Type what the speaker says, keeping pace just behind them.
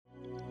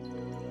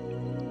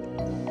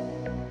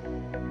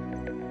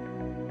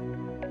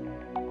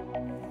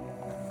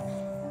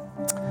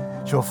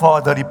So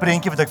Vader, die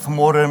prentjie wat ek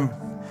vanmôre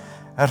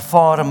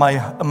ervaar in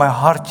my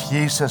hart,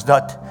 Jesus,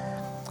 dat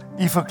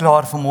U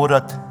verklaar vanmôre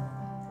dat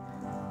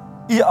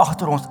U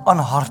agter ons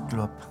aan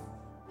hardloop.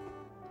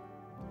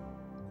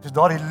 Dis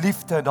daardie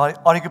liefde,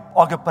 daardie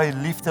agape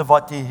liefde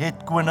wat U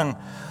het, koning,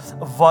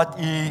 wat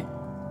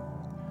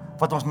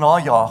ons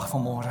najaag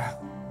vanmôre.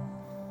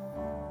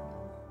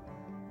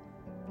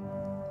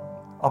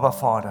 Abba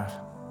Vader,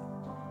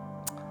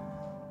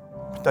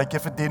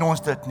 partykeer verdien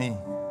ons dit nie.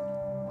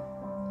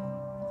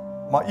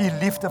 Maar U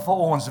liefde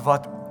vir ons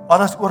wat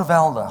alles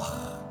oorweldig.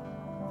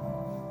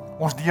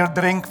 Ons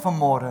deurdrink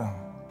vanmôre.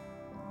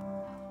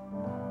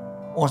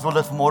 Ons wil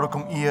dit vanmôre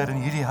kom eer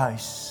in hierdie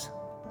huis.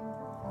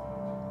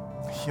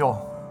 Ja.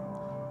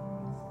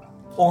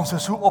 Ons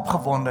is so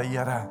opgewonde,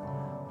 Here.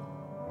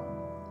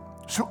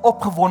 So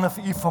opgewonde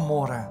vir U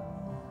vanmôre.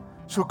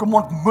 So kom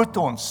ontmoet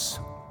ons.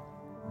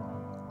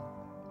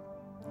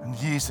 In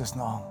Jesus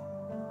naam.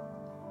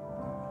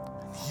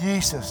 In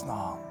Jesus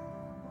naam.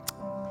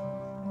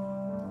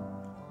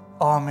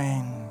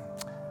 Amen.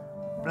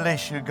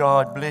 Bless you,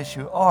 God. Bless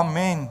you.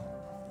 Amen.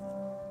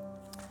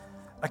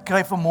 Ek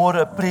kry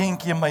vanmôre 'n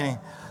prentjie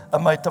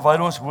in my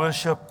terwyl ons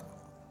worship.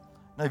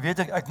 Nou weet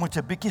ek moet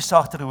 'n bietjie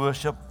sagter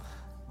worship,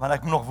 want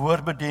ek moet nog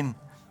woord bedien.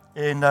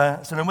 En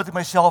so nou moet ek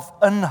myself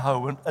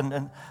inhou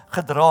en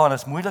gedra. En dit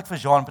is moeilik vir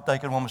Jean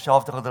partykeer om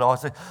homself te gedra.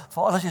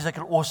 Veral as jy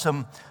seker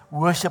awesome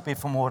worship het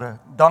vanmôre.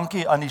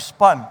 Dankie aan die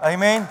span.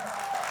 Amen.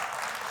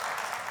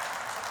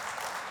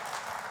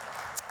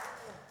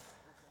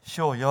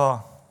 Sjoe,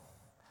 ja.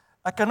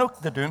 Ek kan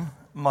ook dit doen,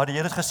 maar die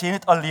Here het gesê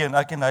net alleen,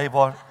 ek en hy,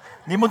 waar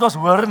niemand ons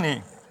hoor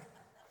nie.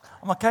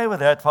 I'm okay with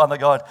that, Father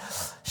God.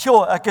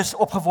 Sjoe, ek is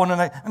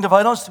opgewonde en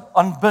terwyl ons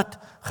aanbid,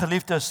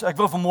 geliefdes, ek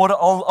wil vanmôre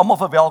almal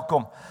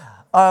verwelkom.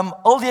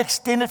 Al die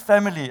extended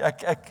family,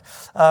 ek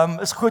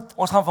is goed,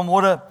 ons gaan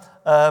vanmôre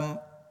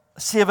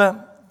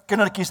 7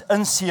 kindertjies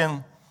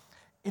inseën.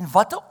 En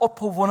wat 'n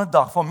opgewonde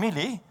dag,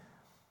 familie.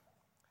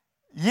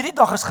 Hierdie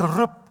dag is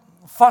geroep,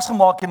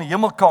 vasgemaak in die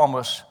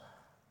hemelkamers,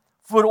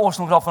 voor ons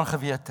nog daarvan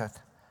geweet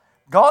het.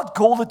 God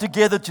called it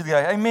together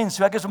today. Amen.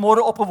 So ek is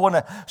vanmôre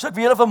opgewonde. So ek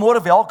wil julle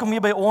vanmôre welkom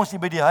hier by ons, hier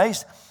by die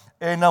huis.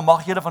 En dan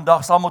mag julle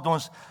vandag saam met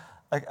ons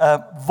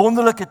 'n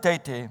wonderlike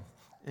tyd hê.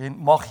 En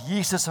mag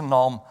Jesus se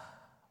naam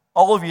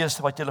alwees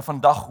wat julle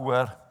vandag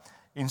hoor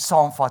en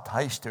saamvat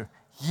huis toe.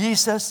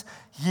 Jesus,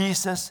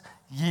 Jesus,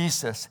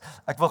 Jesus.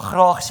 Ek wil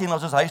graag sien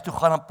as ons huis toe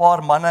gaan 'n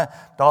paar manne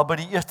daar by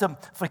die eerste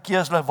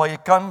verkeerslig waar jy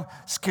kan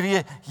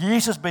skree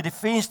Jesus by die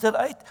venster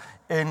uit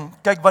en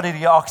kyk wat die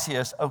reaksie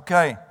is.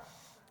 Okay.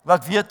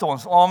 Laat weet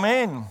ons.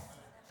 Amen.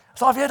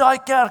 Sal weer daai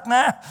kerk,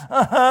 né?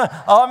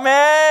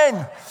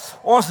 Amen.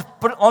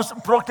 Ons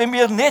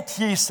proklameer net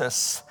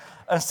Jesus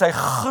in sy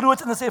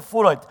groot en sy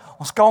volheid.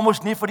 Ons kan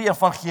mos nie vir die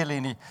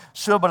evangelie nie.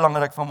 So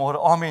belangrik vanmôre.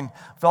 Amen.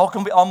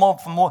 Welkom by almal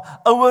vanmôre.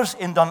 Ouers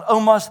en dan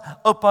oumas,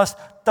 oupas,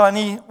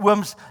 tannie,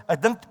 ooms.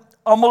 Ek dink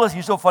almal is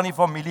hierso van die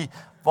familie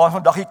waar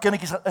vandag die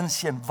kindertjies gaan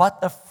inseën.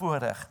 Wat 'n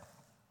voorreg.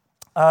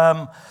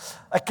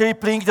 Ek kry 'n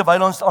prentjie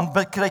terwyl ons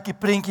aanbid, kry ek 'n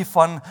prentjie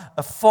van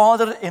 'n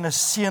vader en 'n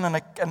seun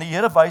en die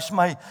Here wys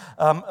my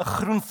 'n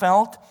groen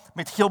veld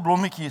met geel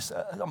blommetjies,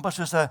 amper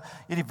soos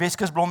hierdie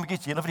Weskus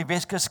blommetjies, julle vir die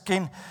Weskus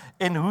ken,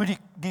 en hoe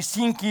die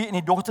seentjie en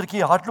die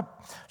dogtertjie hardloop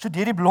so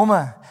deur die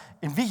blomme.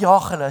 En wie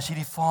jaag hulle? Is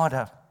hierdie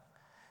vader.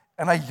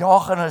 En hy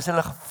jaag en as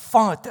hulle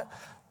gevang het,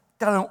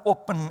 tel hom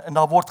op en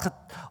daar word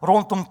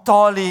rondom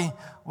talie,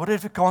 hoor jy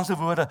Afrikaanse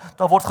woorde,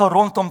 daar word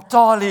rondom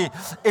talie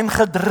en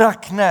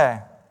gedruk,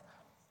 né?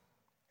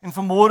 En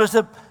vanmôre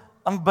se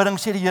aanbidding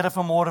sê die Here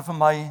vanmôre vir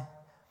my,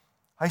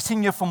 hy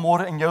sien jou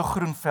vanmôre in jou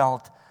groen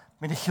veld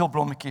met die geel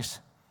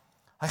blommetjies.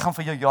 Hy gaan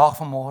vir jou jaag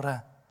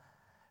vanmôre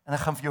en hy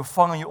gaan vir jou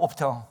vang en jou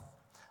optel.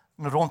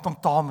 En rondom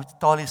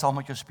talie sal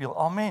met jou speel.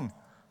 Amen.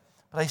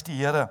 Prys die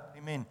Here.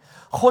 Amen.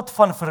 God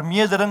van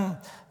vermeerdering,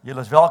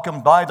 julle is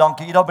welkom. Baie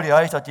dankie u daar by die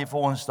huis dat jy vir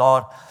ons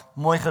daar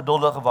mooi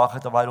geduldig gewag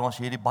het terwyl ons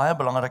hierdie baie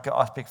belangrike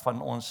aspek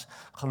van ons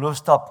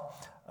geloofstap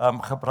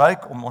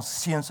gebruik om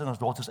ons seuns en ons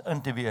dogters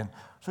in te ween.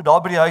 So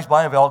daar by die huis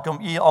baie welkom.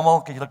 U almal,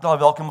 ek het julle klaar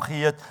welkom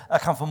geheet.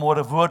 Ek gaan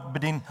vanmôre woord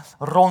bedien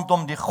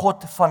rondom die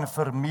God van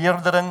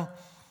vermeerdering.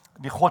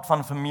 Die God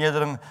van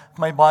vermeerdering,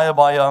 my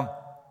baie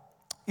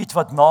iets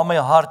wat na my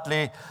hart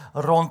lê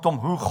rondom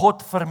hoe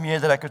God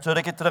vermeerder. Ek het so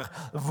rukkie terug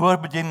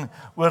woord bedien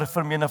oor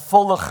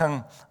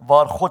vermenigvuldiging,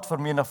 waar God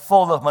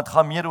vermenigvuldig, maar dit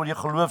gaan meer oor die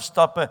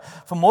geloofstappe.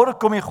 Vanmôre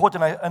kom hier God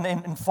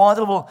en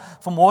Vader wil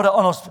vanmôre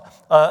aan ons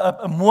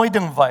 'n mooi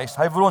ding wys.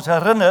 Hy wil ons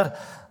herinner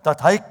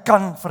dat hy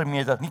kan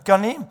vermeerder. Nie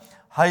kan nie,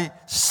 hy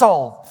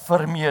sal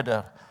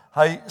vermeerder.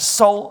 Hy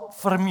sal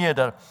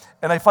vermeerder.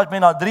 En hy vat my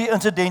na 3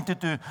 insidente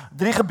toe,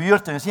 3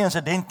 gebeurtenisse, nie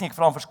insident nie, ek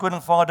vra om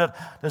verskoning Vader,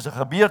 dis 'n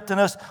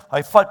gebeurtenis.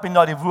 Hy vat my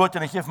na die woord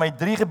en hy gee vir my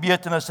 3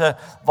 gebeurtenisse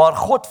waar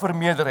God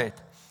vermeerder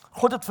het.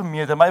 God het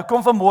vermeerder, maar ek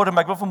kom vanmôre,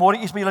 maar ek wil vanmôre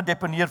iets by julle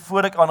deponeer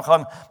voor ek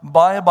aangaan.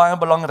 Baie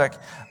belangrik.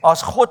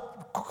 As God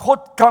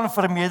kan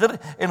vermeerder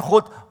en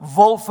God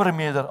wil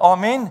vermeerder.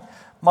 Amen.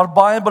 Maar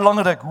baie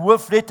belangrik,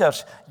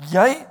 hoofletters,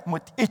 jy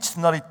moet iets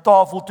na die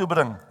tafel toe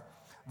bring.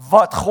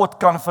 wat God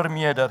kan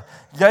vermeerder.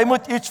 Jy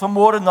moet iets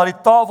vanmôre na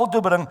die tafel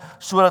toe bring,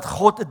 sodat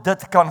God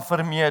dit kan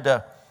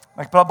vermeerder.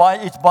 Ek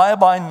praat iets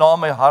baie na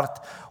my hart.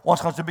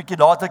 Ons gaan so 'n bietjie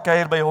later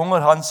kuier by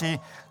Honger Hansie,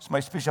 is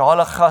my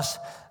spesiale gas.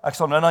 Ek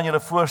sal nou aan julle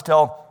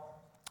voorstel,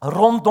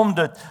 rondom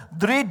dit,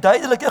 3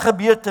 duidelike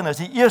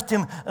gebeurtenisse. Die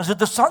eerste, is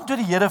interessant hoe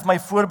die Here vir my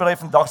voorberei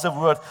vandag se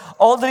woord.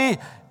 Al 3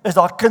 is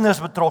daar kinders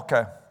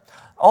betrokke.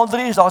 Al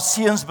 3 is daar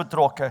seuns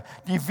betrokke.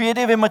 Die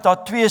weduwee met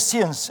haar 2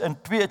 seuns in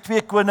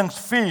 2 Konings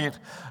 4.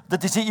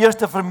 Dit is die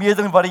eerste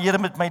vermeerdering wat die Here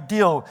met my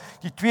deel.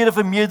 Die tweede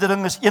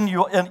vermeerdering is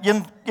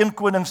 1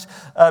 Konings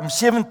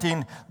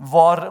 17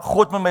 waar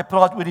God met my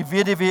praat oor die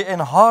weduwee en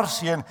haar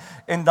seun,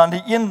 en dan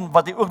die een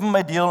wat hy ook met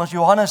my deel is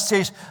Johannes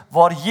 6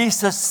 waar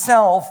Jesus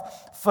self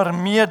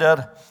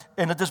vermeerder,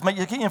 en dit is my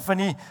een van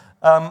die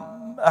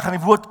ek gaan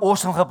die woord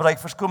awesome gebruik,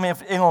 verskoon my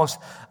in Engels,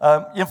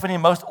 een van die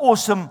most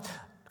awesome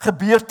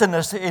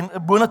gebeurtenisse en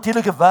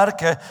bonatuurlike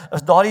werke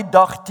is daardie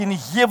dag teen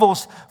die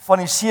heuwels van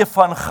die see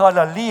van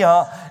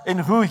Galilea, en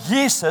hoe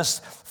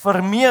Jesus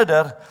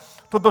vermeerder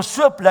tot op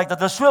so 'n plek dat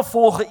hulle so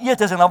vol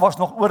geëet is en daar was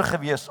nog oor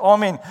gewees.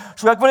 Amen.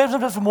 So ek wil hê ons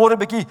moet vanmôre 'n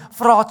bietjie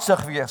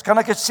vraatsig wees. Kan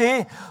ek dit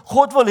sê?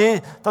 God wil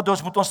hê dat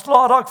ons moet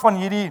ontslaa raak van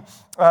hierdie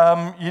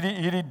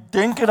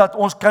denke dat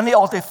ons kan nie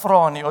altyd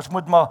vra nie.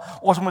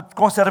 Ons moet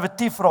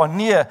konservatief vra.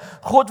 Nee,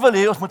 God wil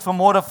hê ons moet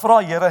vanmôre vra,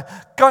 Here,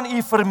 kan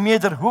U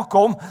vermeerder?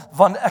 Hoekom?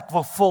 Want ek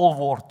wil vol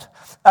word.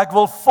 Ek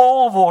wil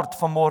vol word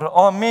vanmôre.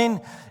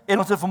 Amen. En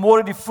ons het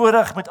vanmôre die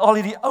voorreg met al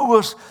hierdie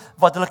ouers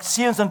wat hulle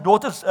seuns en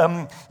dogters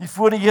hier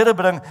voor die Here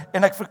bring,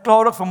 en ek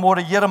verklaar ook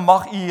vanmôre, Here,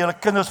 mag U julle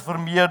kinders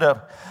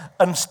vermeerder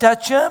in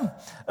stature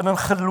en in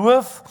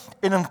geloof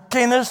en in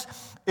kennis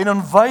en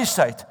in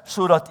wysheid,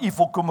 sodat U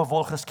volkome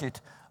wil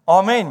geskied.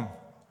 Amen.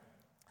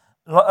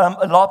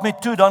 Laat my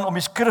toe dan om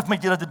die skrif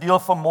met julle te deel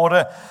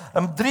vanmôre.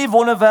 3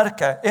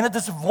 wonderwerke, en dit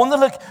is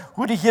wonderlik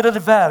hoe die Here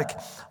dit werk.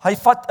 Hy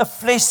vat 'n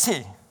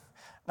flesie.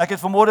 Ek het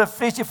vanmôre 'n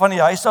flesie van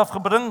die huis af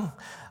gebring,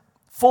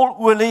 vol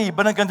olie, hier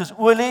binnekant is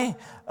olie.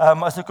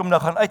 As ek hom nou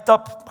gaan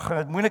uittap, gaan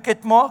dit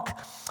moeilikheid maak.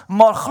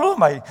 Maar glo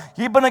my,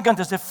 hier binnekant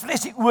is 'n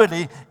flesie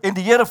olie, en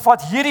die Here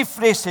vat hierdie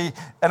flesie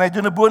en hy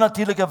doen 'n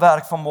bonatuurlike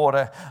werk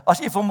vanmôre. As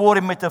jy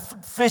vanmôre met 'n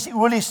flesie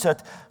olie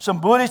sit,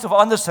 simbolies of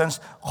andersins,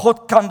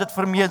 God kan dit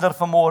vermeerder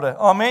vanmôre.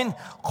 Amen.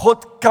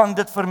 God kan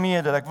dit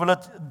vermeerder. Ek wil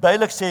dit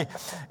duidelik sê.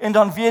 En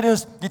dan weer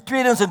eens, die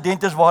tweede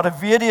insident is waar 'n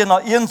weduwee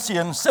na een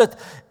seun sit,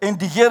 en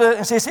die Here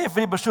en sê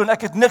vir die persoon,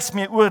 ek het niks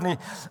meer oor nie.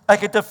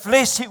 Ek het 'n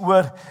flesie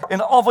oor,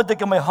 en al wat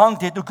ek in my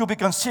hand het, hoe ek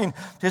kan sien,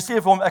 jy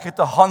sê vir hom, ek het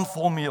 'n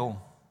handvol meel.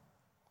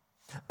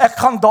 Ek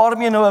gaan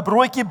daarmee nou 'n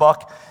broodjie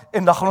bak,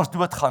 en dan gaan ons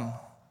doodgaan.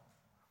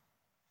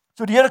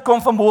 So die Here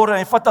kom vanmôre en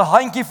hy vat 'n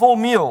handjie vol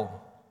meel,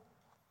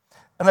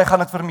 en hy gaan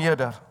dit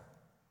vermeerder.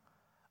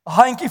 'n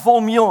Handjie vol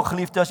meel,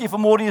 geliefde, as jy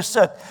vanmôre hier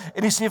sit,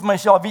 en jy sê vir my,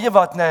 ja, weet jy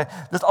wat, nee,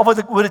 dis al wat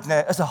ek oor het,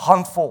 nee, is 'n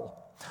handvol.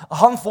 'n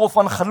Handvol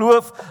van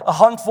geloof, 'n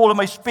handvol in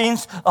my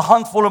spens, 'n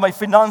handvol in my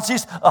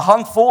finansies, 'n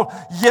handvol,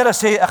 Here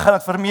sê, ek gaan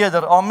dit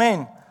vermeerder.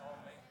 Amen.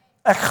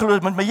 Ek glo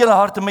met my hele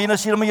hart en my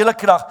energie en my hele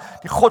krag,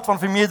 die God van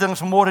vermeerdering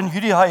is vanmôre in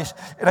hierdie huis,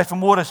 en hy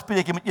vanmôre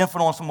spreek jy met een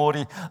van ons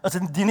vanmôre, as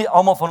dit nie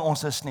almal van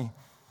ons is nie.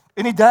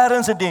 En die derde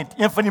insident,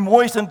 een van die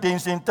mooiste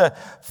insidente,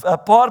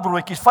 'n paar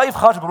broodjies, 5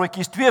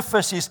 garsbroodjies, 2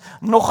 visse,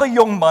 nog 'n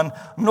jong man,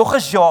 nog 'n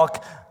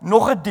Jacques,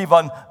 nog 'n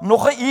Divan,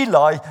 nog 'n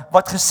Eli,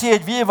 wat gesê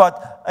het, weet jy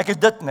wat, ek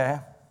het dit, né?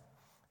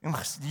 En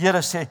die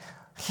Here sê,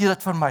 gee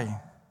dit vir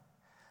my.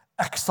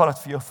 Ek sal dit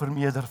vir jou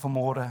vermeerder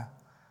vanmôre.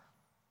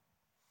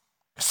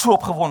 So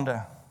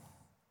opgewonde.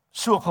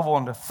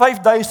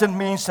 5000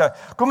 mense.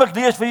 Kom ek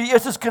lees vir die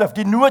eerste skrif.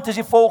 Die noot is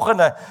die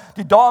volgende.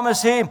 Die dame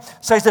sê,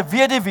 sy is 'n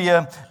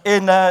weduwee,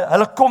 en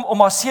hulle kom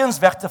om haar seuns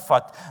weg te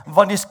vat.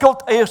 Want die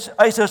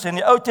skuldeisers in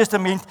die Ou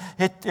Testament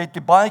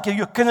het baie keer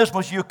jou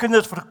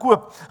kinders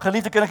verkoop.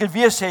 Geliefde, kan ek dit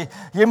weer sê,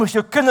 jy moes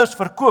jou kinders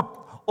verkoop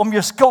om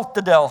jou skuld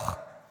te delg.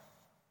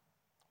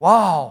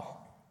 Wow.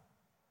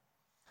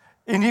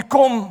 En hier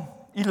kom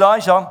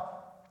Elisa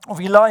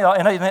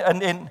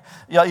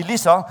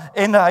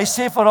en hy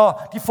sê vir haar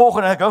die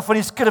volgende, ek hou van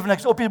die skrif en ek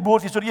is op die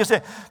bord hier, so die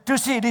sê, toe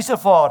sê Elisa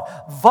vir haar,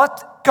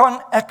 wat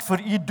kan ek vir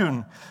u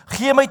doen?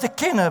 Gee my te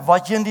kenne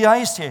wat jy in die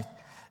huis het.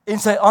 En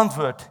sy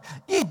antwoord,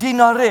 u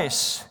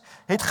dienares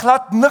het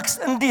glad niks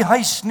in die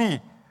huis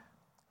nie,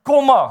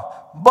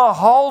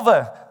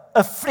 behalwe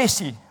 'n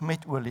flesie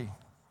met olie.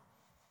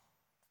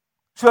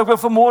 So ek wil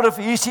vanmôre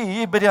vir u sê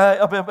hier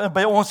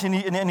by ons in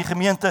die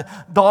gemeente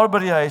daar by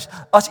die huis,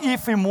 as u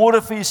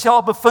vanmôre vir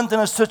jouself bevind in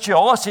 'n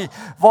situasie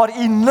waar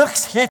u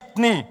niks het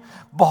nie,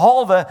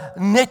 behalwe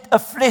net 'n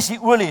flesie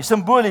olie,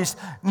 simbolies,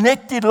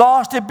 net die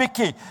laaste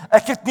bietjie.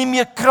 Ek het nie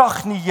meer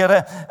krag nie,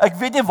 Here. Ek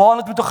weet nie waar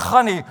dit moet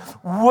gaan nie.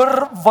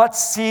 Hoor wat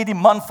sê die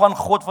man van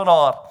God van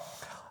haar.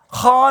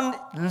 Gaan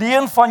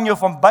leen van jou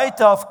van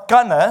buite af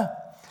kanne.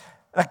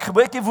 Ek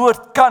gebruik die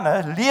woord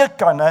kanne,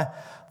 leerkanne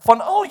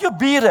van al jou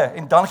bure,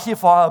 en dan gee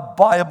vir haar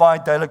 'n baie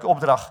duidelike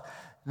opdrag.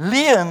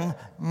 Leen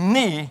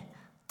nie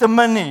te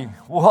min nie.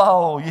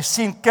 Wow, jy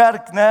sien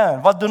kerk,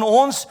 né? Wat doen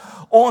ons?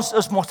 Ons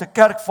is mos 'n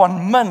kerk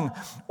van min.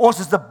 Ons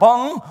is te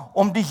bang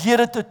om die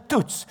Here te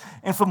toets.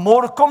 En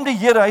vanmôre kom die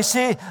Here, hy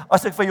sê,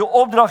 as ek vir jou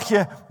opdrag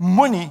gee,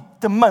 moenie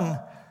te min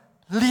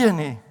leen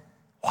nie.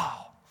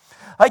 Wow.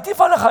 Hy het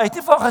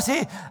nie van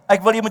gesê,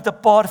 ek wil jy met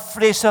 'n paar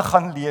flesse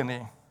gaan leen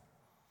nie.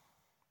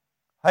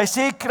 Hy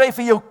sê, kry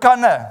vir jou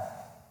kanne.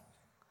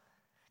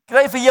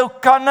 Kry vir jou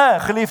kanne,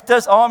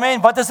 geliefdes.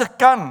 Amen. Wat is 'n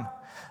kan?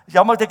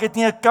 Jammer dat ek dit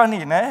nie 'n kan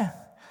nie, né?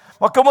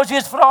 Maar kom ons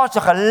wees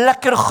vraagtig, 'n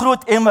lekker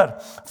groot emmer,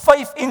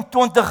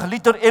 25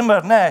 liter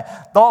emmer, né?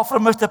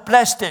 Daarvoor Mr.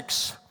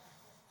 Plastics.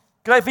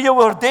 Kry vir jou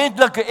 'n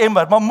ordentlike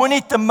emmer, maar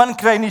moenie te min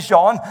kry nie,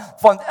 Jean,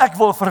 want ek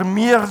wil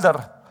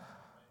vermeerder.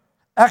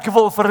 Ek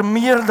wil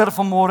vermeerder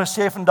vanmôre,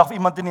 sê vandag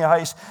iemand in die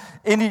huis.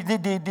 En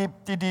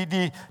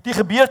die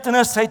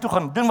gebeurtenis, sy toe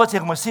gaan doen wat sy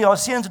moet sê. Haar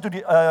seuns het toe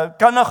die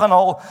kanne gaan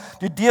haal,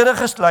 die deure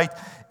gesluit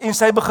en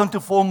sy begin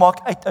toe volmaak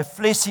uit 'n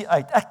flesie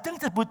uit. Ek dink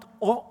dit moet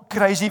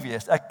crazy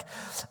wees.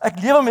 Ek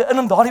lewe my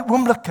in daardie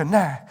oomblikke,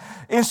 né?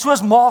 En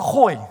soos ma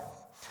gooi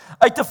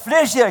uit 'n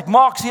flesie uit,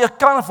 maak sy 'n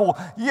kan vol.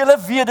 Julle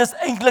weet dis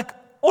eintlik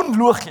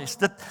onlogies.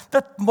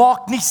 Dit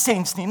maak nie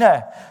sens nie,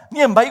 né?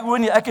 Nie in my oë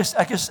nie. Ek is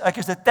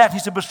 'n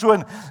tegniese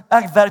persoon.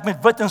 Ek werk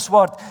met wit en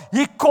swart.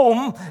 Hier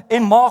kom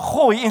en maak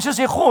gooi en soos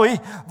hy gooi,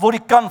 word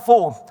die kan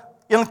vol.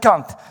 Een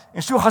kant.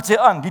 En so gaan sy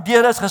aan. Die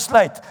deure is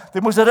gesluit.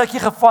 Dit moes 'n rukkie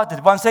gevat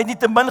het want sy het nie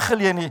te min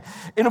geleen nie.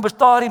 En op 'n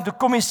stadium toe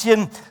kom die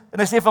seun en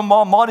hy sê van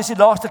ma, dis die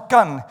laaste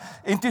kan.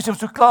 En toe sy hom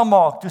so klaar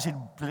maak, toe is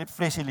die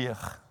flesie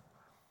leeg.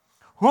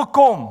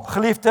 Hoekom,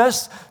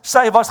 geliefdes?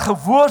 Sy was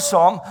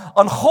gehoorsaam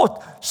aan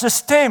God se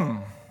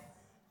stem.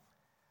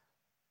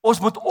 Ons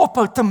moet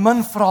ophou te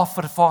min vra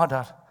vir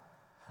Vader.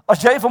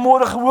 As jy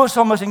vanmôre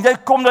gehoorsaam is en jy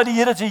kom na die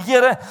Here en sê,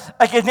 Here,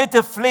 ek het net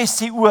 'n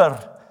flesie oor,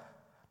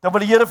 dan wil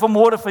die Here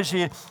vanmôre vir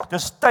sê,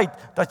 dis tyd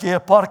dat jy 'n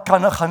paar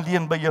kanne gaan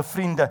leen by jou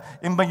vriende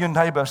en by jou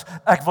neighbors.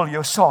 Ek wil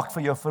jou saak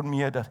vir jou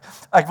vermeerder.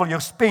 Ek wil jou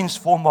spens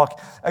volmaak.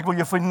 Ek wil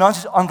jou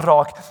finansies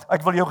aanraak.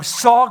 Ek wil jou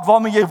saak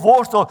waarmee jy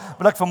worstel,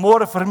 wil ek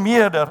vanmôre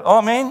vermeerder.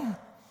 Amen.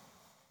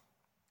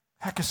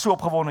 Ek is so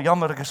opgewonde,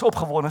 jammer, ek is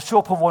opgewonde, so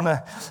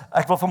opgewonde.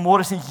 Ek wil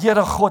vanmôre sê,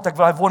 Here God, ek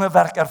wil daai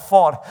wonderwerk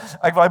ervaar.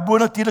 Ek wil daai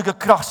bonatuurlike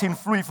krag sien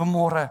vloei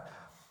vanmôre.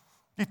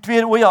 Die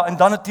tweede, ja, en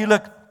dan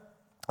natuurlik,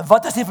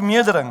 wat is die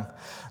vermeerdering?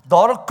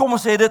 Daarom kom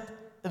ons sê dit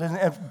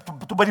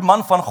toe by die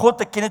man van God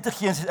te kenne te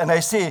gee en hy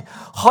sê,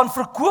 gaan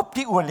verkoop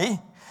die olie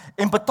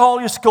en betaal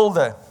jou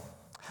skulde.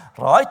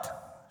 Right?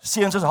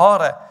 Seuns is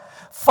hare.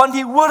 Van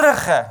die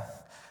oorige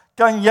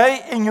kan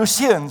jy en jou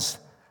seuns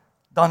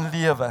dan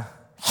lewe.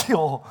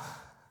 Jo.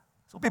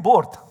 Op die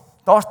bord.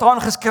 Daar staan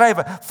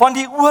geskrywe, van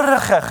die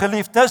oorige,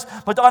 geliefdes,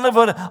 met ander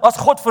woorde, as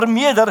God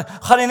vermeerder,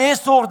 gaan hy nie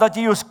sorg dat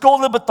jy jou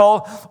skulde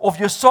betaal of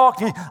jou saak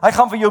nie, hy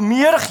gaan vir jou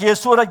meer gee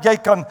sodat jy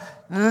kan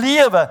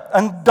lewe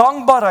in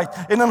dankbaarheid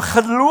en in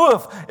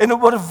geloof en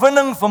in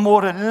oorwinning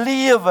vanmôre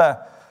lewe.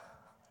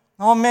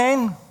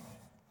 Amen.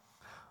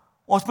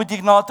 Ons moet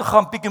hier na toe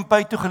gaan, Pick n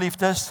Pay toe,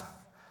 geliefdes,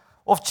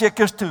 of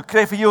Checkers toe,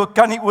 kry vir jou 'n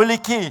kannie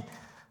olietjie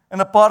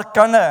en 'n paar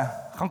kanne,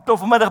 gaan klop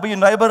vanmiddag by jou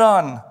neighbor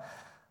aan.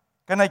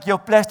 Kan ek jou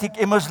plastiek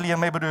emmers leen,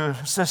 my broer,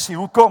 sussie,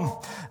 hoekom?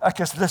 Ek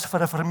is lus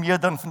vir 'n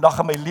vermeerdering vandag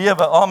in my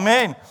lewe,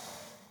 amen.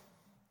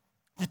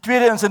 Die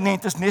tweede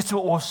insident is net so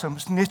awesome,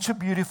 is net so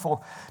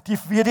beautiful. Die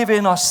weduwee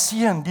en haar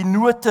seun, die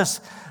notas,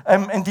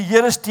 en die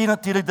Here stuur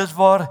natuurlik, dis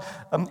waar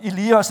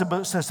Elia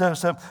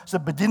se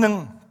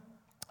bediening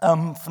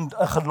van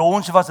 'n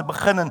gelons was te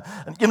begin in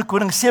 1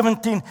 Koning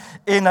 17,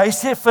 en hy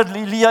sê vir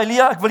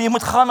Elia, ek wil jy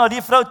moet gaan na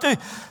die vrou toe,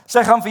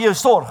 sy gaan vir jou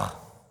sorg.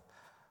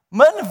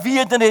 Min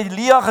weet en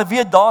Elia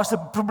geweet, daar's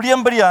 'n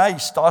probleem by die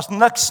huis, daar's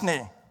niks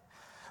nie.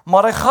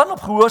 Maar hy gaan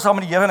op gehoorsaam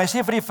aan die Here en hy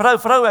sê vir die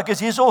vrou, ek is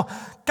hierso,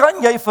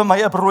 kan jy vir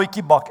my 'n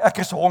broodjie bak? Ek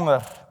is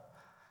honger.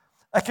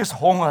 Ek is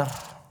honger.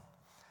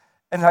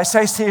 En hy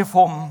sê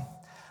vir hom,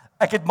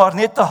 ek het maar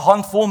net 'n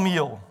handvol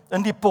meel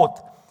in die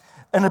pot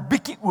en 'n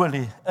bietjie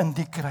olie in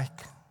die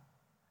kruik.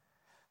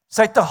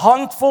 Sy het 'n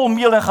handvol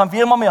meel en gaan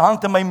weer maar my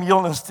hand in my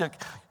meel insteek.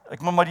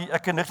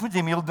 Ek kan niks met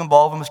die meel doen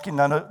behalwe miskien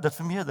nou dit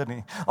vermeerder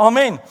nie.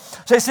 Amen.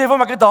 Sy sê vir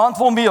hom, ek het 'n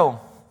handvol meel.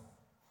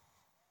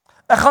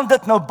 Ek gaan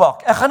dit nou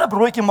bak. Ek gaan 'n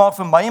broodjie maak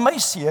vir my en my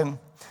seun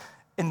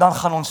en dan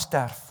gaan ons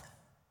sterf.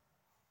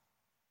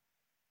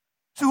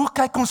 So hoe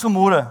kyk ons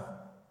vanmôre?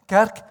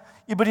 Kerk,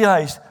 hier by die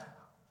huis.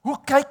 Hoe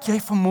kyk jy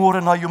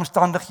vanmôre na jou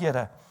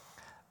omstandighede?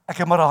 Ek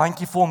het maar 'n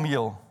handjie vol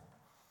meel.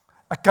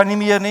 Ek kan nie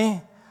meer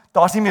nie.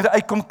 Daar's nie meer 'n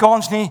uitkom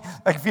kans nie.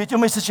 Ek weet jy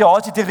om my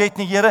situasie te red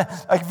nie, Here.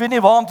 Ek weet nie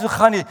waar om te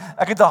gaan nie.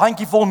 Ek het 'n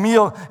handjie vol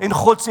meel en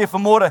God sê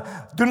vanmôre,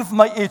 doen vir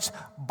my iets,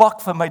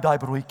 bak vir my daai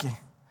broodjie.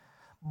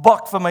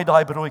 Bak vir my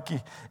daai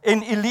broodjie.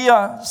 En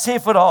Elia sê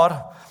vir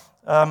haar,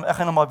 ek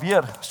gaan nou maar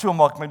weer so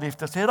maak, my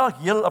liefde. Sy raak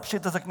heel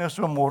upset as ek nou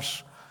so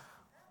mors.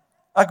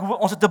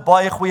 Ons het 'n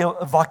baie goeie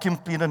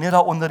vacuum cleaner net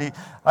daar onder die.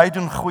 Hy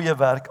doen goeie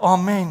werk.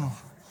 Amen.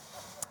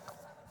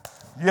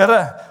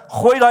 Here,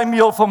 gooi daai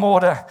meel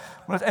vanmôre.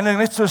 Want eintlik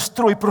net so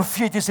strooi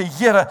profetiese,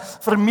 Here,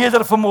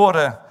 vermeerder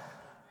vanmôre.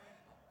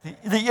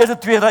 Die eerste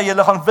 2 ry,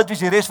 julle gaan wit wees,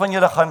 die res van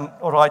julle gaan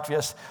alright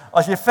wees.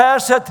 As jy ver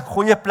sit,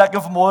 goeie plek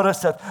en vanmôre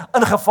sit,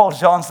 in geval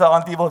Jean se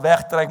hand, hy wil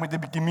wegtrek met 'n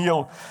bietjie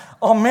meel.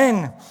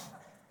 Amen.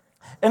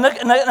 En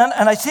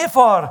hy sê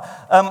vir haar,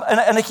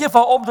 en hy gee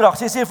vir haar opdrag,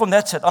 sy sê van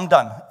that's it, I'm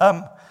done.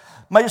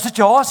 My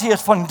situasie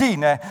is van die,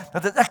 né,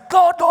 dat ek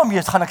klaar daarmee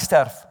is, gaan ek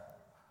sterf.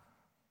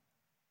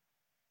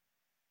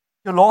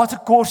 Jou laaste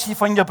korsie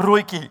van jou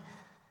broodjie.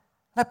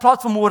 En ek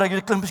praat vanmôre,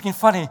 dit klink miskien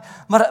funny,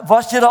 maar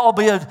was jy daar al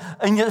by jou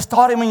in jou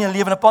stadium in jou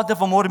lewe, en ek praat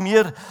vanmôre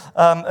meer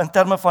in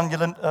terme van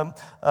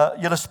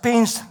julle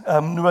spens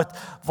nood,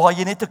 waar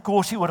jy net 'n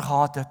korsie oor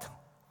gehad het.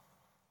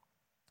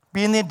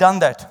 Been there, done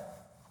that.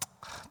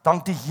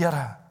 Dank die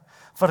Here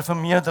vir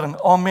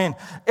vermeerdering. Amen.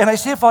 En hy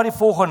sê vir haar die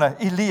volgende,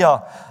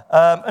 Elia,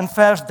 in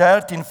vers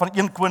 13 van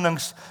 1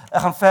 Konings,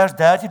 ek gaan vers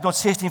 13 tot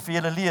 16 vir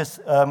julle lees,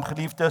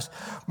 geliefdes.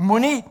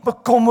 Moenie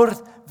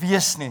bekommerd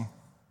wees nie.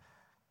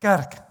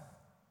 Kerk,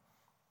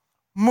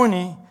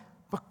 moenie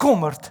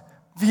bekommerd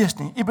wees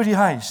nie. Hier by die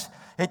huis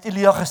het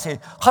Elia gesê,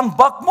 gaan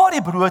bak maar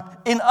die brood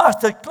en as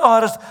dit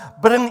klaar is,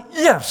 bring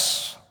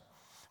eers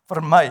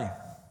vir my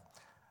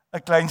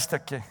 'n klein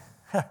stukkie.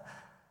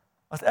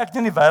 As ek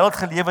in die wêreld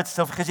geleef het,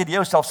 sou ek gesê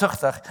jy is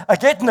selfsugtig.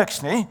 Ek het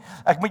niks nie.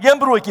 Ek moet 1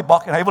 broodjie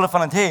bak en hy wil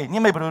van dit hê.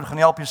 Nee my broer, gaan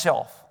help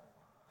jouself.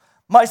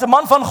 Maar hy's 'n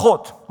man van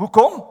God.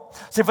 Hoekom?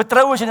 Sy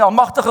vertrou is in die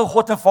almagtige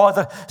God en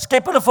Vader,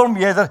 skepper en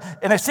vormgewer,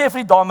 en hy sê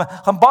vir die dame,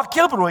 gaan bak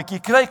jou broodjie,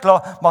 kry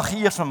klaar, maar gee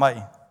eers vir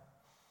my.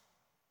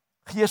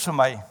 Gee eers vir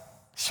my.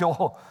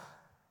 Sjoe.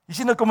 Jy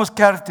sien nou kom ons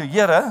kerk toe.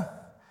 Here,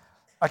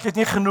 ek het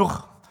nie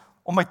genoeg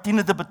om my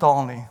tiende te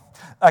betaal nie.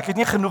 Ek het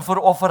nie genoeg vir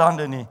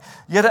offerande nie.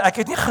 Here, ek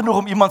het nie genoeg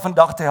om iemand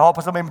vandag te help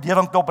as hy my deur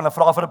aanklop en 'n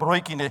vra vir 'n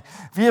broodjie nie.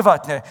 Weet jy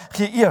wat nee?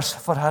 Gee eers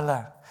vir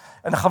hulle.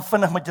 En ek gaan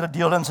vinnig met julle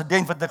deel 'n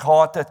insident wat ek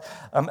gehad het.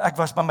 Ek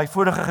was by my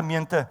vorige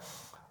gemeente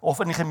of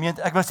in die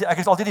gemeente. Ek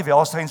is altyd die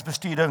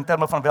welsynsbestuurder in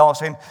terme van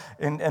welsyn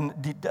en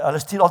hulle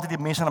stuur altyd die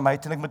mense na my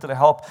en ek moet hulle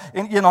help.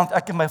 En eendag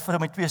ek en my vrou,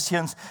 my 2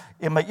 seuns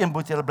en my 1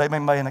 boetie, hulle bly by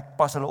my en ek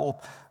pas hulle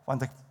op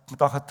want ek met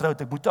haar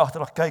getroud. Ek moet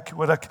agterdag kyk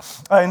hoor ek.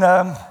 En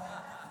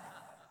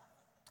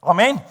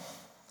amen.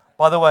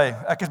 By the way,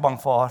 ek is bang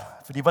vir haar,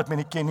 vir die wat my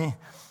nie ken nie.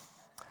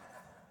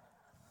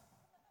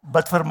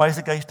 Bid vir my as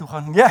ek huis toe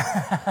gaan. Ja.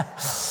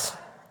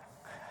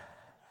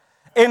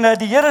 En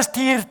die Here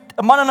stuur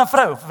 'n man en 'n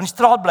vrou van die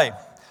straat bly.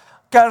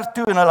 Kerk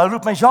toe en hulle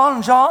roep my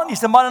Jean,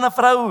 hier's 'n man en 'n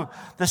vrou.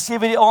 Dis 7:00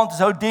 die aand, dis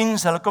hou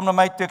diens. Hulle kom na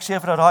my toe, ek sê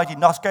vir hulle, "Raai, die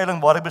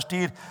nagskuiling waar ek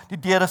bestuur, die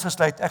deur is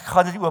gesluit. Ek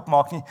gaan dit nie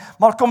oopmaak nie.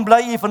 Maar kom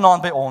bly hier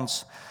vanaand by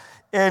ons."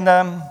 En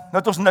nou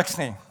het ons niks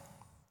nie.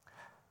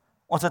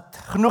 Ons het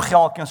genoeg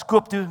geld, ons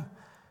koop toe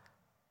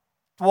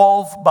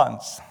 12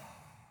 buns.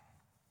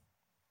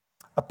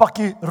 'n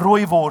pakkie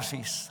rooi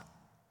worsies.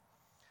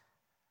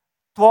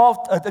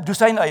 'n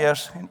dosyn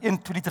eiers en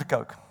 1 2 liter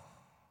Coke.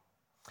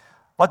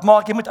 Wat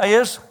maak jy met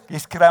eiers? Jy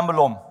scramble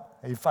hom.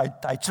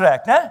 Hy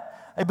trek, né?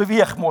 Hy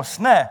beweeg mos,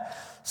 né?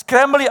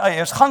 Scramble die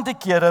eiers, gaan te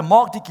kere,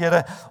 maak die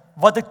kere.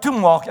 Wat ek toe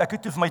maak, ek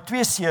het toe vir my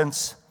 2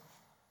 seuns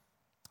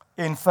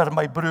en vir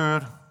my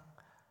broer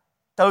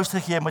toast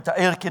gegee met 'n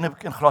eiertjie en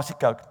 'n glasie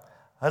Coke.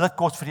 Hulle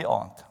kos vir die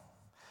aand.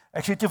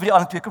 Ek sê toe vir die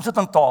ander 2, kom sit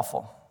aan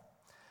tafel.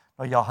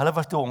 Nou ja, hulle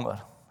was toe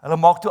honger. Hulle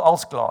maak toe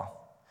alles klaar.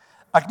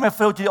 Ek het my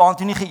vrou toe die aand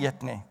nie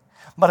geëet nie.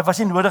 Maar dit was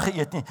nie nodig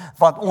geëet nie,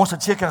 want ons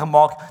het seker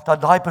gemaak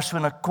dat daai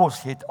persoon 'n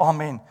kos het.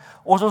 Amen.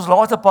 Ons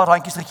laat 'n paar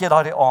randjies gegee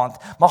daai aand,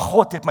 maar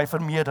God het my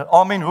vermeerder.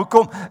 Amen.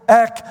 Hoekom?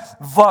 Ek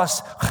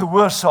was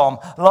gehoorsaam.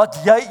 Laat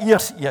jy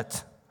eers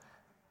eet.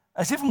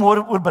 Ek sê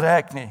vanmôre oor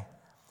bereik nie.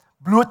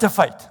 Blote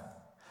feit.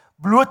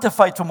 Blote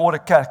feit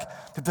vanmôre kerk.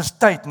 Dit is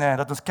tyd, né,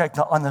 dat ons kyk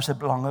na ander se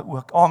belange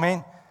ook.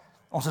 Amen.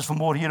 Ons is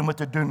vanmôre hier om dit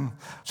te doen.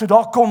 So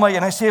daar kom hy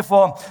en hy sê vir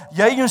hom,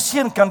 jy en jou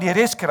seun kan die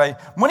res kry.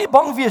 Moenie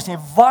bang wees nie,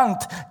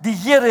 want die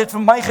Here het vir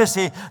my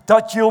gesê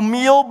dat jou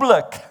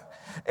meelblik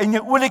en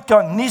jou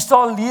oliekan nie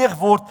sal leeg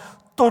word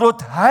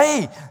totdat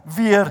hy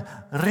weer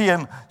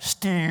reën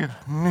stuur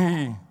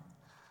nie.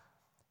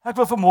 Ek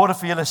wil vanmôre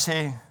vir julle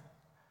sê,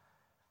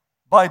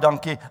 baie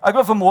dankie. Ek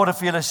wil vanmôre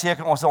vir julle sê,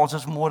 ons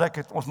is môre,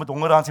 ons moet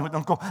honger aan sien moet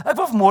inkom. Ek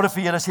wil vanmôre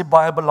vir julle sê,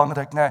 baie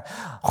belangrik, né?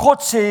 God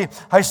sê,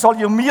 hy sal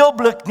jou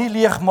meelblik nie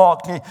leeg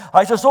maak nie.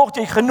 Hy sal sorg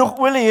dat jy genoeg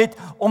olie het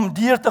om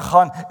deur te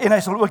gaan en hy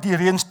sal ook die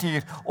reën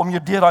stuur om jou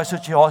deur daai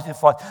situasie te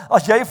vat.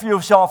 As jy vir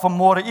jouself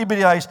vanmôre hier by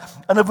die huis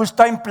in 'n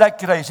woestynplek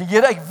kry, sê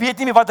Here, ek weet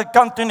nie wat ek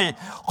kan doen nie.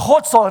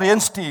 God sal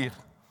reën stuur.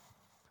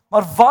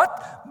 Maar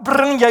wat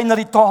bring jy na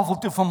die tafel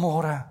toe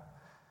vanmôre?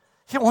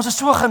 Ons is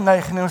so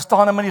geneig en ons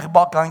staan met die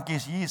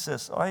gebakhandjies,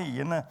 Jesus, ai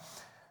jene.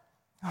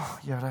 Ag,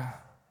 Here.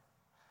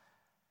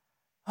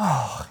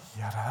 Ag,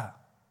 Here.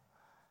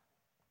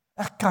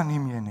 Ek kan nie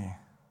meer nie.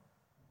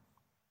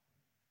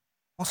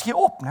 Ons gee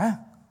op, né?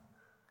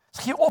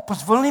 Ons gee op,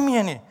 ons wil nie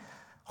meer nie.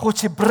 God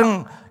sê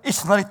bring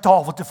iets na die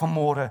tafel toe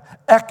vanmôre.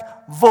 Ek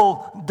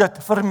wil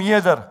dit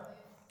vermeerder.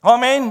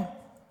 Amen.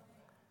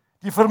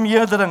 Die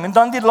vermeerdering, en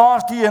dan die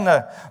laaste ene,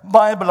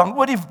 baie belang,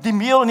 oor die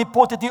meel in die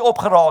pot het nie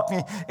opgeraak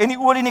nie, en die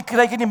olie in die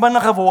kruik het nie minder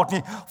geword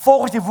nie,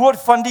 volgens die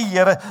woord van die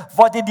Here,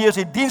 wat hy deur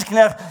sy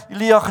diensknegt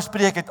Elia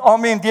gespreek het.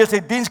 Amen, deur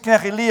sy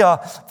diensknegt Elia,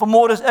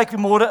 vanmôre is ek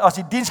vanmôre as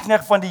die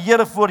diensknegt van die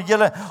Here voor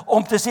julle,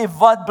 om te sê,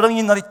 wat bring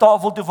jy na die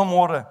tafel toe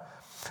vanmôre?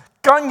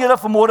 Kan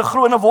julle vanmôre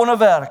glo in 'n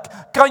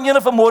wonderwerk? Kan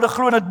julle vanmôre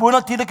glo in 'n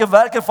bonatuurlike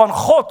werke van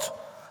God?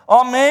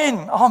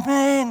 Amen,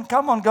 amen,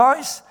 come on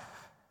guys.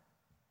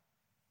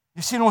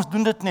 Jy sien, ons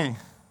doen dit nie,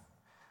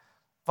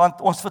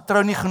 want ons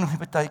vertrou nie genoeg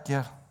die baie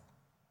keer.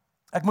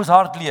 Ek moes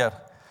hard leer.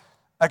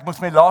 Ek moes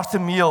my laaste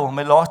meel,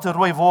 my laaste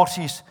rooi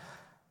worsies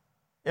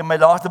en my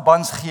laaste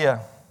buns gee,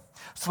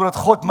 sodat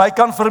God my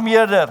kan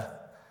vermeerder.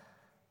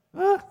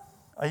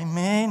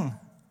 Amen.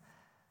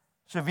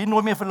 So wie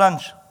nooi my vir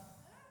lunch?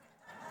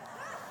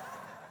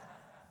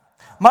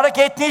 Maar ek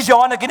het nie,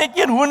 Jean, ek het net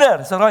 1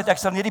 hoender. So right, ek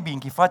sal net die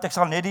beentjie vat, ek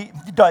sal net die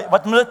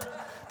wat moet dit?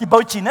 Die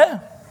boutjie,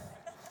 né?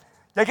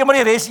 Jy kan maar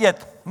die res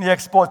eet. Nee, ek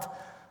spot.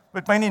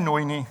 Moet my nie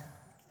nooi nie.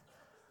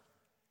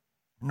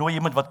 Nooi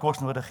iemand wat kos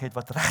nodig het,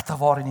 wat regtig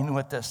waar in die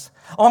nood is.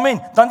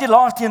 Amen. Dan die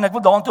laaste een, ek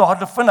wil daartoe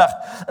hardop vinnig.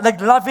 En ek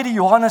laat weer die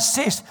Johannes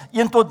 6,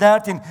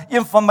 1-13,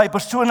 een van my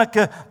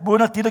persoonlike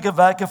bonatuurlike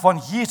werke van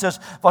Jesus,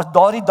 was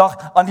daardie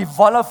dag aan die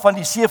walle van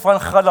die see van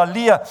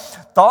Galilea.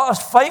 Daar is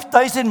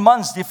 5000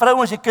 mans, die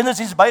vrouens, die kinders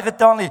is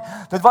bygetel nie.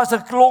 Dit was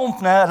 'n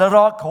klomp, né? Hulle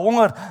raak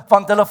honger,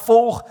 want hulle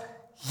volg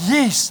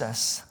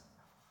Jesus.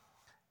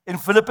 En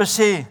Filippus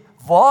sê,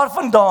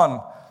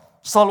 waarvandaan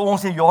sal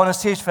ons in Johannes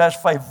 6 vers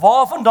 5,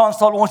 waarvandaan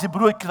sal ons die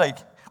brood kry,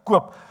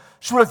 koop,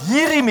 sodat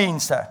hierdie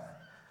mense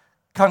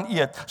kan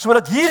eet,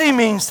 sodat hierdie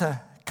mense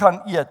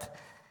kan eet.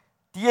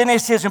 Die ene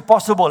sê is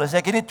impossible, as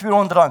ek het nie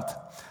R200,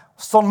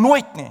 sal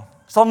nooit nie,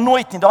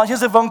 daar is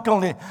nie 'n winkel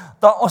nie,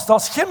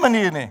 daar's geen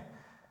manier nie.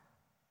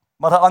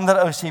 Maar 'n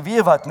ander ou sê,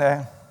 weet wat,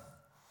 né?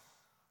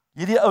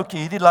 Hierdie ouetjie,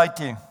 hierdie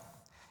laaitjie,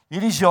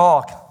 hierdie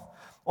Jacques,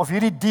 of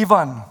hierdie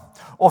Divan,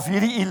 of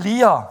hierdie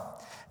Elia,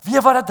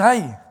 weet wat het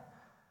hy?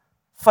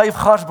 5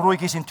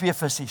 garsbroodjies en 2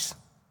 visse.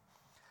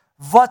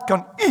 Wat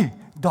kan u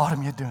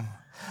daarmee doen?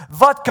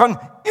 Wat kan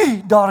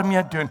u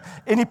daarmee doen?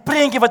 En die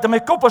prentjie wat in my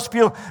kop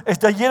speel, is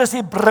dat Here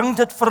sê, bring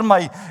dit vir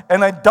my.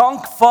 En hy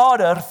dank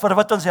Vader vir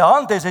wat in sy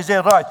hand is. Hy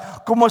sê, right,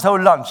 kom ons hou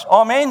lunch.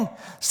 Amen.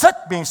 Sit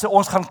mense,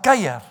 ons gaan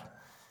kuier.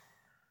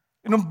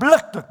 En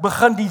onmiddellik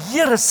begin die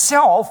Here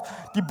self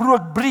die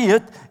brood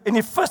breek en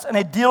die vis, en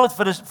hy deel dit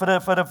vir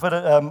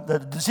die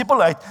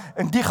disipel uit,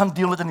 en die gaan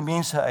deel dit aan die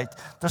mense uit.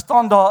 Dit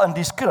staan daar in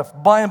die skrif,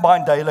 baie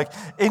duidelik.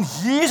 En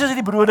Jesus het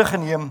die brode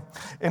geneem,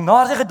 en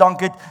na hy gedank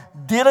het,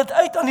 deel dit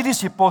uit aan die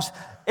disipels,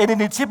 en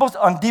die disipels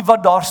aan die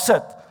wat daar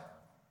sit.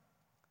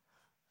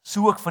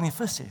 So ook van die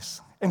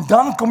visse. En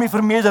dan kom die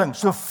vermeerdering,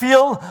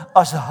 soveel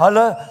as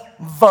hulle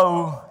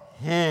wou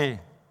hê.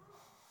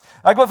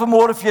 Ek wil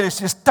vanmôre vir julle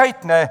sê, dis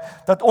tyd, né,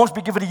 dat ons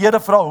bietjie vir die Here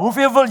vra,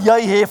 hoeveel wil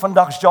jy hê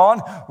vandag, Jean?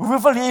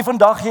 Hoeveel wil jy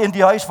vandag hê in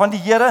die huis van die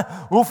Here?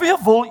 Hoeveel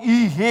wil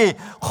u hê?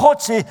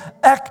 God sê,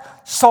 ek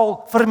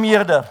sal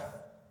vermeerder.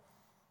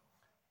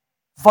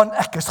 Want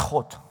ek is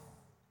God.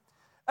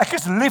 Ek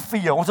is lief vir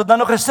jou. Ons het nou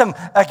nog gesing,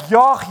 ek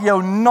jaag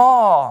jou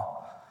na.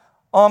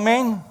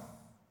 Amen.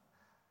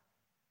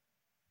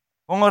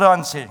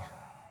 Hongerhansie.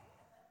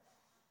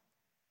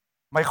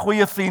 My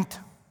goeie vriend,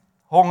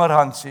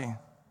 Hongerhansie.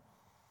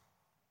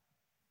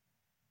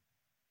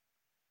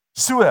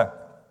 So,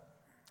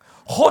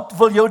 God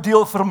wil jou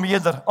deel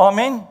vermeerder,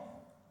 amen,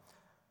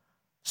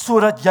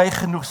 sodat jy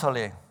genoeg sal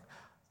hê.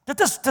 Dit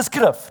is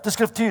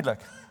skriftuurlik,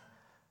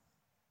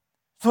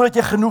 sodat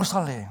jy genoeg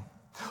sal hê.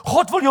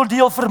 God wil jou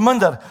deel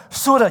verminder,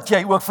 sodat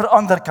jy ook vir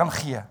ander kan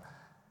gee.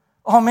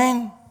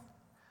 Amen.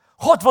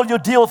 God wil jou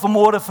deel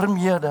vanmôre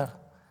vermeerder.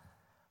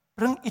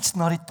 Bring iets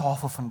na die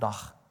tafel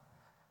vandag,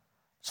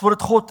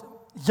 sodat God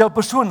jou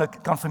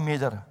persoonlik kan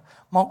vermeerder,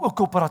 maar ook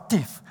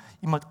koöperatief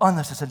iemand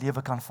anders se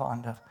lewe kan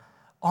verander.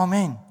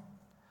 Amen.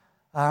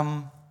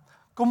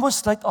 Kom ons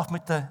sluit af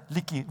met 'n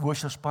liedjie,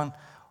 worshipspan.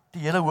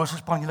 Die hele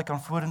worshipspan, julle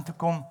kan vorentoe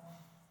kom.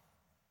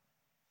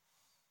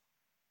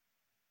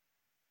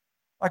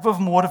 Ek wil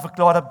vanmôre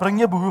verklaar dat bring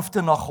jou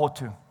behoefte na God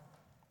toe.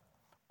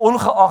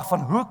 Ongeag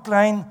van hoe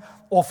klein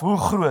of hoe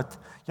groot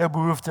jou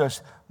behoefte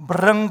is,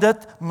 bring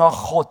dit na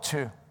God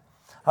toe.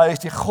 Hy is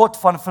die God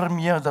van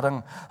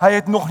vermeerdering. Hy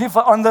het nog nie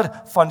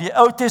verander van die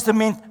Ou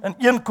Testament in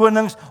 1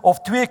 Konings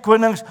of 2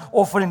 Konings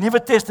of van die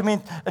Nuwe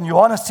Testament in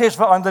Johannes 6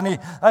 verander nie.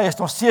 Hy is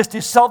nog steeds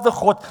dieselfde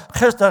God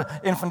gister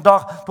en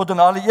vandag tot in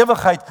alle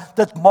ewigheid.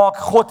 Dit maak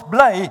God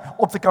bly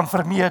om te kan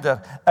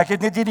vermeerder. Ek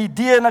het net hierdie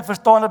idee en ek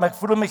verstaan dit, maar ek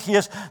voel in my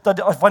gees dat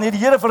wanneer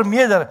die Here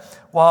vermeerder,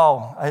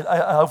 wow, hy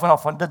hou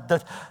van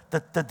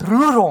dit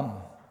roer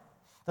hom.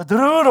 Dit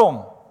roer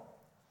hom.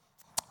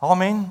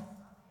 Amen.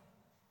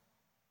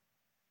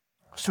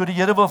 So die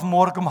Here wil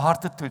vanmôre kom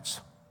harte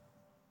toets.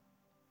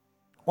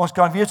 Ons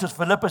kan weet soos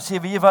Filippus sê,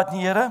 weet jy wat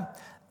nie, Here?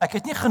 Ek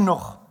het nie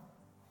genoeg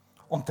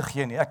om te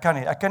gee nie. Ek kan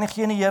nie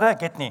gee nie, Here,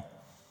 ek het nie.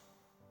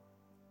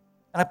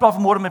 En ek praat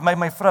vanmôre met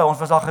my vrou, ons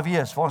was daar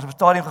gewees, waar ons op die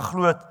stadium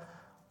geglo het,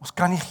 ons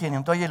kan nie gee nie,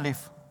 omdat jy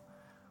lief.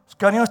 Ons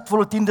kan nie ons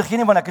volle tiende gee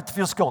nie, want ek het te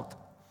veel skuld.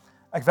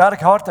 Ek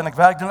werk hard en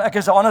ek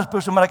is 'n ander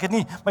persoon, maar ek het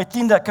nie my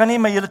 10de, ek kan nie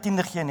my hele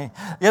 10de gee nie.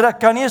 Here, ek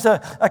kan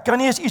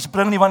nie eens iets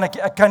bring nie, want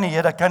ek kan nie,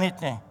 Here, ek kan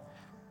dit nie.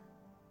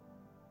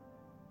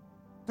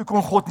 Toe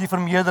kon God nie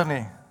vermeerder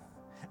nie.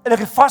 En ek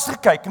het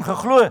vasgekyk en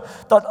geglo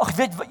dat, ag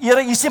weet,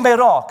 Here, U sien my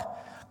raak.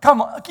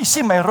 Kom, U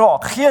sien my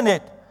raak, gee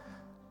net.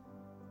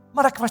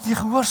 Maar ek was nie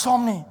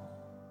gehoorsaam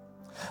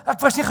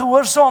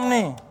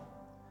nie.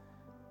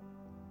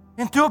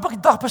 En toe op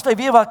 'n dag besluit,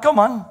 weet wat,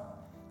 come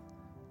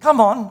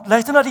on,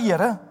 luister na die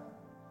Here.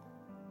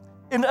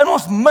 En in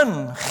ons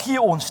min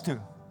gee ons toe.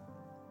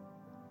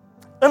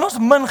 In ons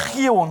min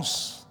gee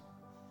ons.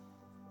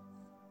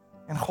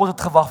 En God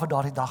het gewag vir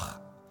daardie dag.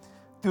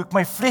 Toe ek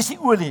my flesie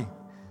olie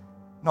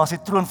na sy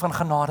troon van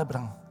genade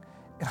bring.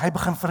 En hy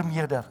begin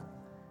vermeerder.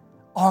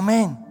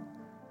 Amen.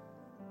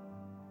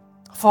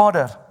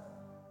 Vader,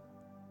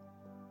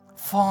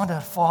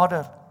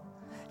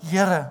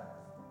 Here,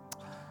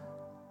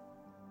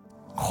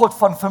 God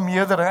van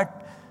vermeerdering,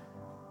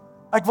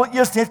 ek wil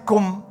eers net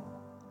kom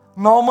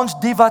namens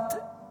die wat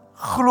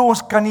glo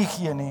ons kan nie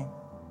gee nie.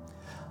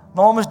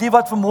 Namens die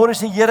wat vanmôre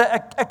sê, Here,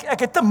 ek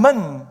het te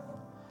min,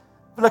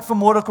 wil ek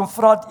vanmôre kom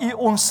vra dat U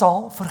ons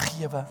sal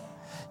vergewe.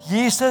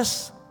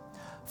 Jesus,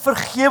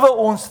 vergewe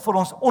ons vir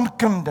ons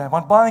onkunde,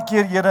 want baie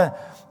keer, Here,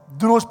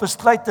 doen ons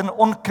besluit in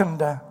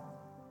onkunde.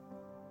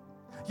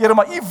 Here,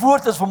 maar U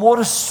woord is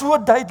vanmôre so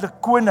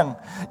duidelik, koning.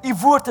 U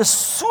woord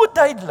is so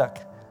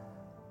duidelik.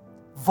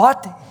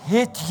 Wat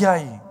het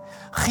jy?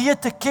 Gee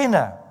te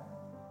kenne.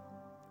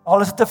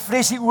 Al is dit 'n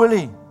flesie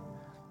olie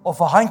of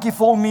 'n handjie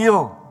vol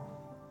meel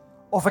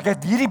of ek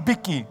het hierdie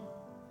bietjie.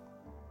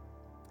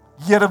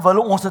 Here, wil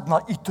ons dit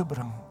na U toe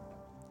bring.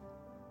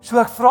 So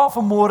ek vra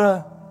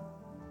vanmôre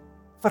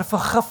vir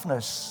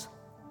vergifnis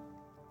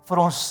vir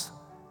ons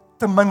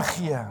te min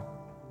gee.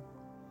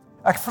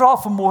 Ek vra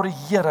vanmôre,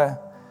 Here,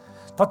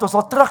 dat ons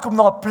sal terugkom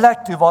na 'n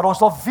plek toe waar ons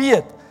sal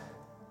weet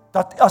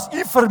dat as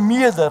U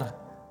vermeerder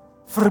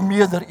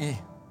U.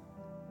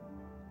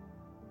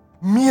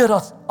 Meer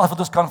as wat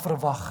ons kan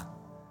verwag.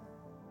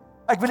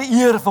 Ek wil U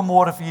eer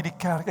vanmôre vir hierdie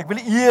kerk. Ek wil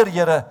U eer,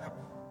 Here,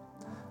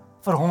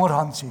 vir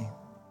hongerhansie.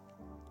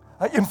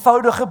 'n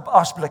eenvoudige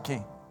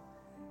asblikkie.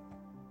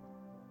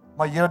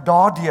 Maar Here,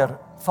 daardeur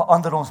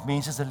verander ons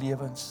mense se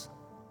lewens.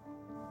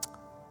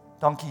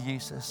 Dankie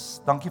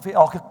Jesus. Dankie vir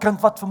elke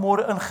kind wat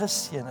vanmôre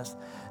ingeseën is.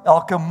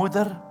 Elke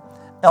moeder,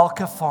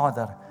 elke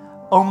vader,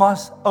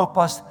 oumas,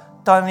 oupas,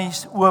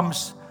 tannies,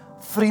 ooms,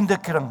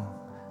 vriendekring.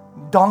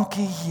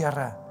 Dankie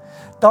Here.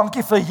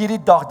 Dankie vir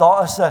hierdie dag.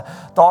 Daar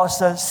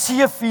is 'n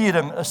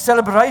seëviering, 'n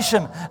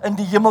celebration in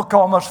die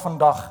hemelkamers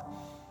vandag.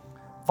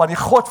 Want die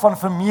God van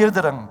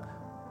vermeerdering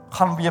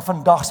gaan weer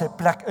vandag sy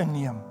plek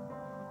inneem.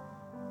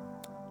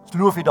 Ons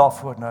loof U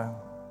daarvoor nou.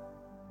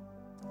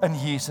 In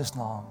Jesus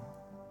naam.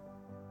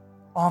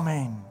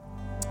 Amen.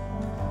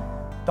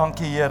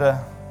 Dankie Here.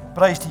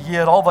 Prys die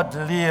Here al wat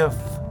leef.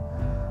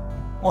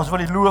 Ons wil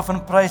U loof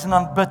en prys en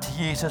aanbid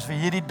Jesus vir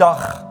hierdie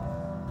dag.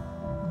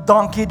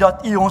 Dankie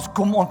dat U ons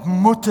kom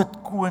ontmoet het,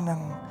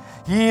 koning,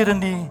 hier in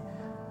die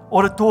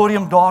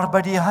auditorium daar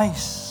by die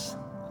huis.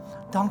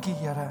 Dankie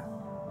Here.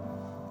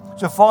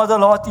 So Vader,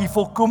 laat U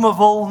volkome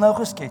wil nou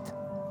geskied.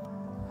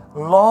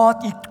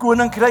 Laat U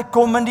koninkryk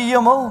kom in die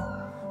hemel,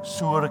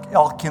 sodat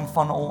elkeen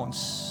van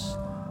ons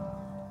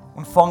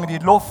ontvang die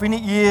lof en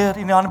die eer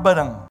en die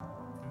aanbidding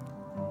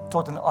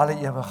tot in alle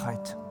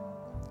ewigheid.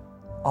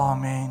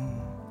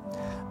 Amen.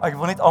 Ek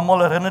wil net almal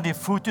herinner, die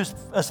foto's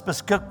is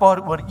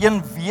beskikbaar oor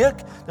 1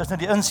 week. Dis nou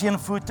die inseën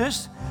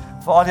foto's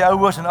vir al die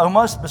ouers en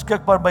oumas,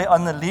 beskikbaar by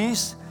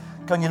Annelies.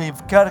 Kan julle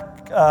die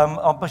kerk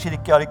amper sê die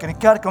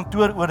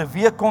kerkkantoor oor 'n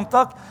week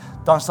kontak,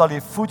 dan sal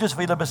die foto's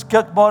vir julle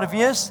beskikbaar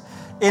wees.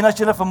 En as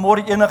julle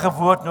vanmôre enige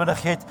woord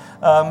nodig het,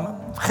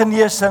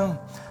 genesing,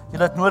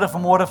 julle het nodig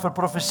vanmôre vir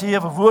profesie,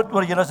 vir woord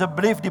oor julle,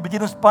 asseblief, die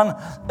bedieningsspan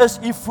is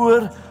u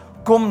voor.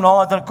 Kom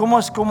nader, kom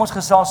ons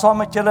gesels saam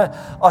met julle.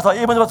 As daar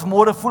iemand wat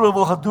vanmôre voel hy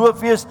wil gedoop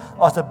wees,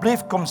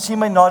 asseblief kom sien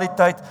my na die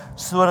tyd,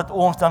 sodat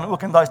ons dan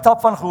ook in daai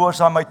stap van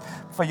gehoorsaamheid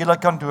vir julle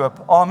kan doop.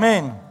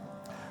 Amen.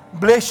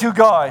 Bless you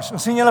guys.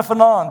 Ons sien julle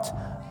vanaand.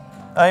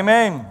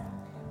 Amen.